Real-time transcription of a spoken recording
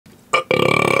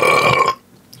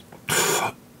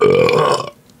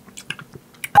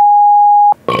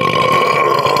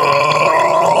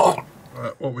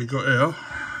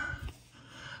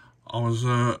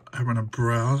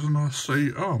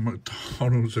see, oh,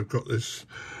 McDonald's have got this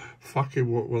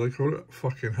fucking, what do they call it?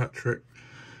 Fucking hat trick.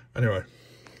 Anyway,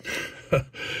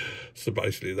 so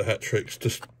basically the hat trick's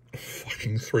just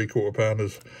fucking 3/4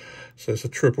 pounders. So it's a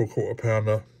triple quarter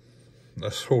pounder.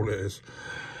 That's all it is.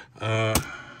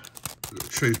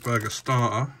 Cheeseburger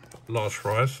starter, large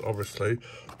fries, obviously.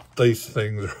 These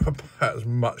things are about as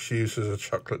much use as a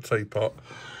chocolate teapot.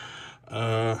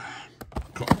 Got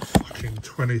fucking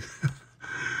 20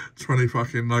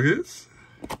 fucking nuggets.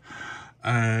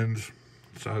 And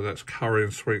so that's curry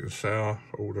and sweet and sour.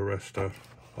 All the rest are,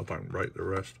 I don't rate the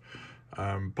rest.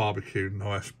 Barbecue,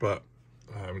 nice, but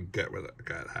get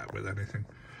that with anything.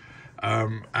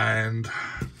 And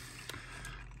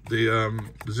the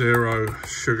 0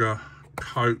 sugar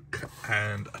Coke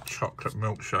and a chocolate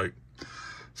milkshake.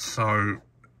 So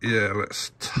yeah,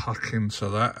 let's tuck into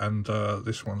that, and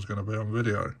this one's going to be on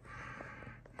video.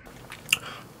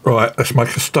 Right, let's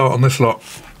make a start on this lot.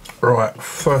 Right,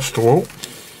 first of all,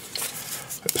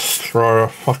 let's throw a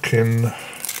fucking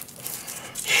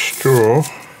straw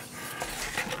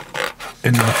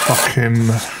in the fucking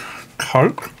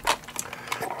Coke.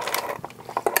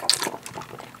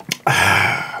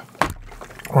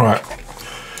 Right,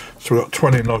 so we've got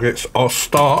 20 nuggets. I'll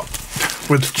start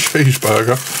with the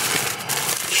cheeseburger.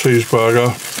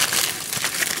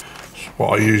 That's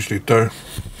what I usually do.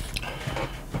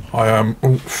 I am,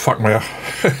 oh fuck me,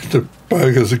 the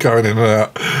burgers are going in and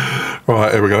out.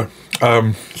 Right, here we go.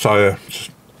 So yeah,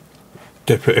 just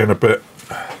dip it in a bit.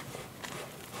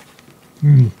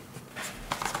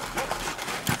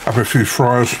 Have a few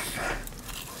fries.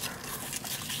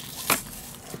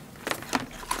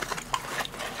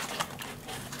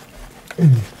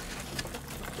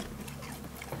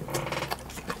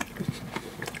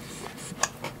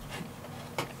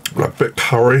 A bit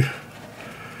curry.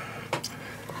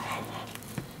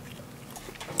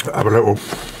 Have a little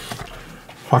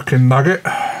fucking nugget.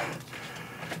 A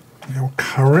little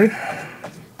curry.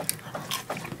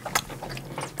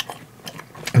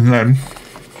 And then,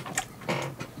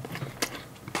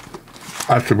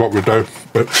 actually what we do,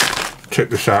 but tip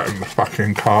this out in the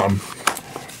fucking carton.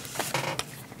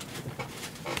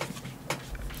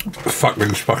 Fuck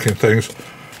these fucking things.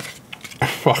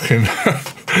 Fucking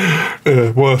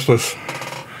yeah, worthless.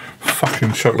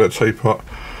 Fucking chocolate teapot.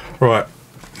 Right,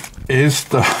 here's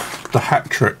the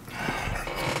hat trick.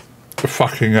 The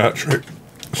fucking hat trick.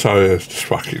 So yeah, it's just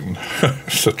fucking,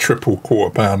 it's a triple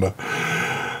quarter pounder.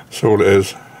 That's all it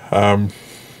is. Yeah.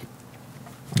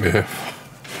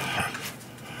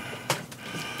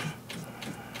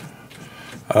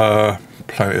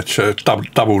 Plenty of cheese,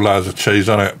 double layers of cheese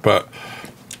on it, but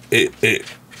it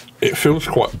feels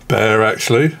quite bare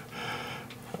actually.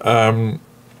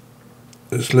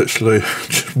 There's literally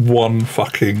just one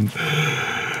fucking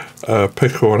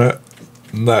pickle on it,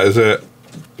 and that is it.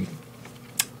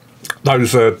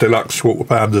 Those deluxe quarter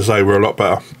pounders, they were a lot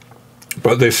better,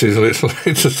 but this is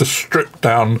literally just a stripped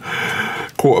down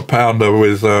quarter pounder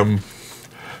with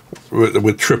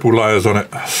triple layers on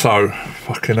it. So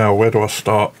fucking hell, where do I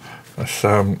start? Let's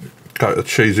go to the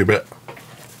cheesy bit.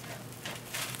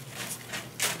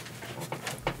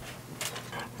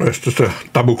 It's just a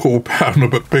double quarter pounder,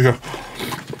 but bigger.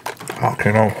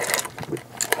 Fucking hell.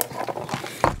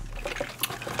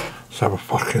 Let's have a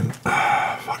fucking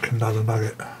another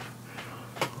nugget.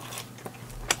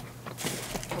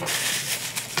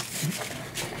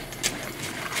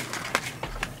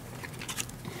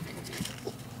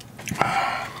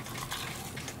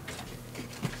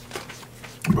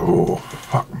 Oh,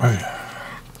 fuck me.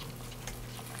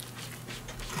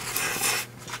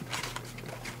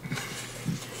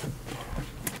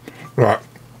 Right,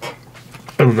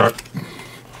 there we go.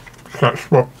 That's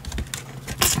what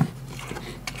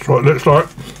it looks like.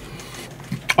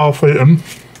 Half eaten.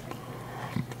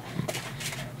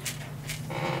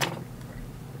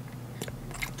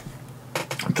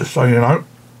 Just so you know.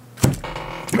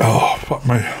 Oh, fuck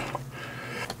me.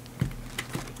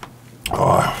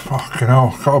 Oh, fucking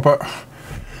hell. Got about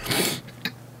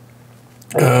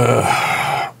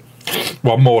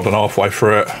well, more than halfway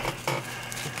through it.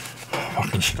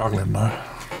 Fucking struggling though.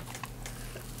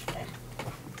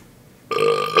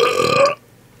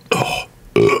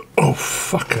 Oh,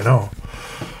 fucking hell.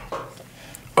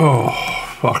 Oh,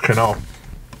 fucking hell.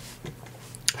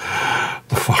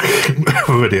 The fucking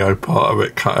video part of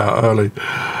it cut out early.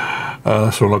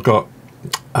 That's all I got.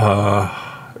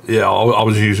 Yeah, I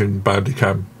was using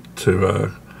Bandicam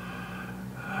to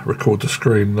record the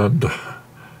screen, and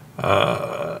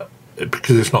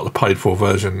because it's not the paid for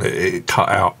version, it cut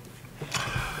out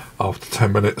after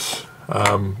 10 minutes.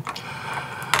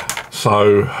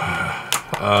 So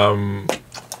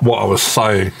what I was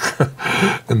saying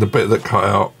in the bit that cut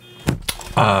out,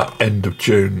 end of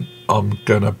June, I'm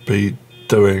gonna be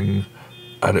doing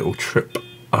a little trip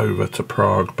over to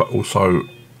Prague, but also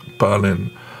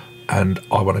Berlin, and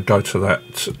I want to go to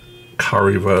that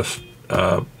currywurst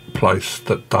place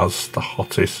that does the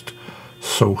hottest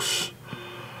sauce,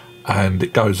 and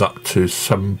it goes up to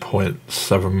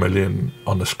 7.7 million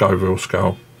on the Scoville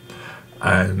scale.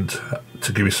 And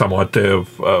to give you some idea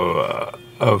of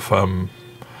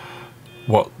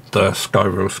what the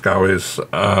Scoville scale is,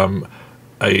 an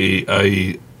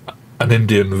Indian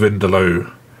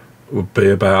vindaloo would be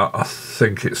about, I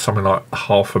think it's something like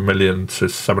 500,000 to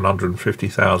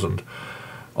 750,000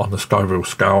 on the Scoville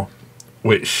scale,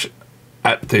 which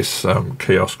at this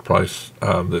kiosk place,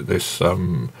 this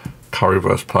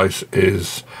currywurst place,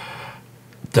 is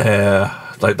they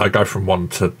go from 1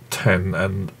 to 10,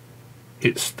 and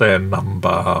it's their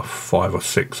number 5 or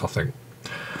 6, I think.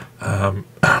 And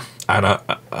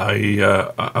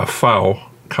a fowl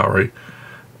curry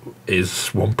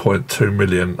is 1.2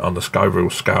 million on the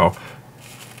Scoville scale,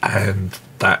 and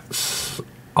that's,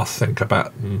 I think,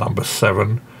 about number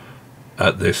 7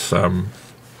 at this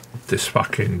this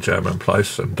fucking German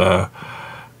place. And I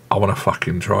want to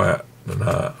fucking try it,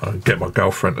 and get my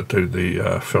girlfriend to do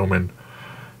the filming.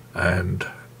 And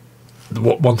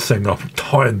one thing I'm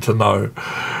dying to know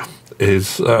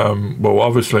is, well,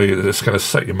 obviously it's going to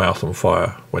set your mouth on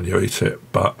fire when you eat it,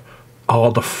 but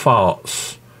are the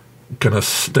farts going to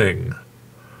sting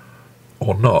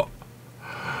or not?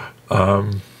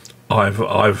 I've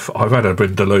had a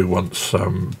vindaloo once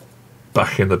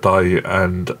back in the day,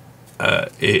 and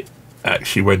it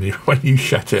actually, when you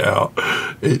shat it out,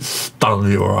 it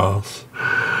stung your ass.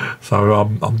 So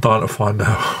I'm dying to find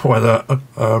out whether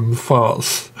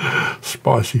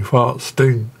spicy farts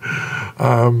sting.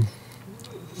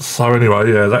 So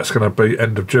anyway, yeah, that's going to be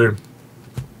end of June.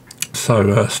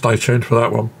 So stay tuned for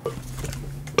that one.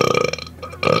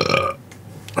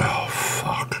 Oh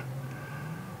fuck!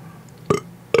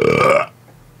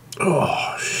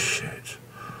 Oh shit!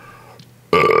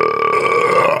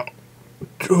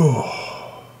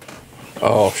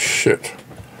 Oh shit!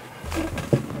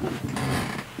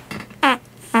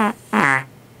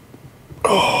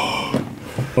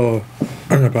 Oh,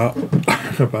 hang about.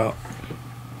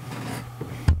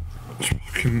 Just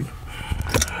fucking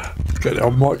get it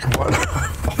on microphone.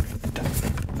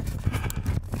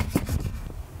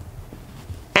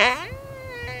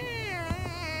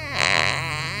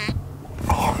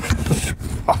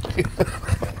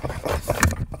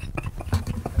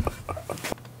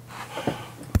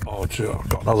 Oh, gee, I've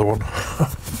got another one.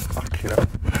 Fuck yeah.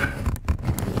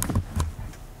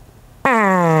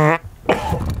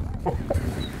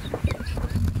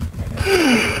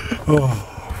 Oh,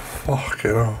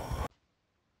 fucking hell.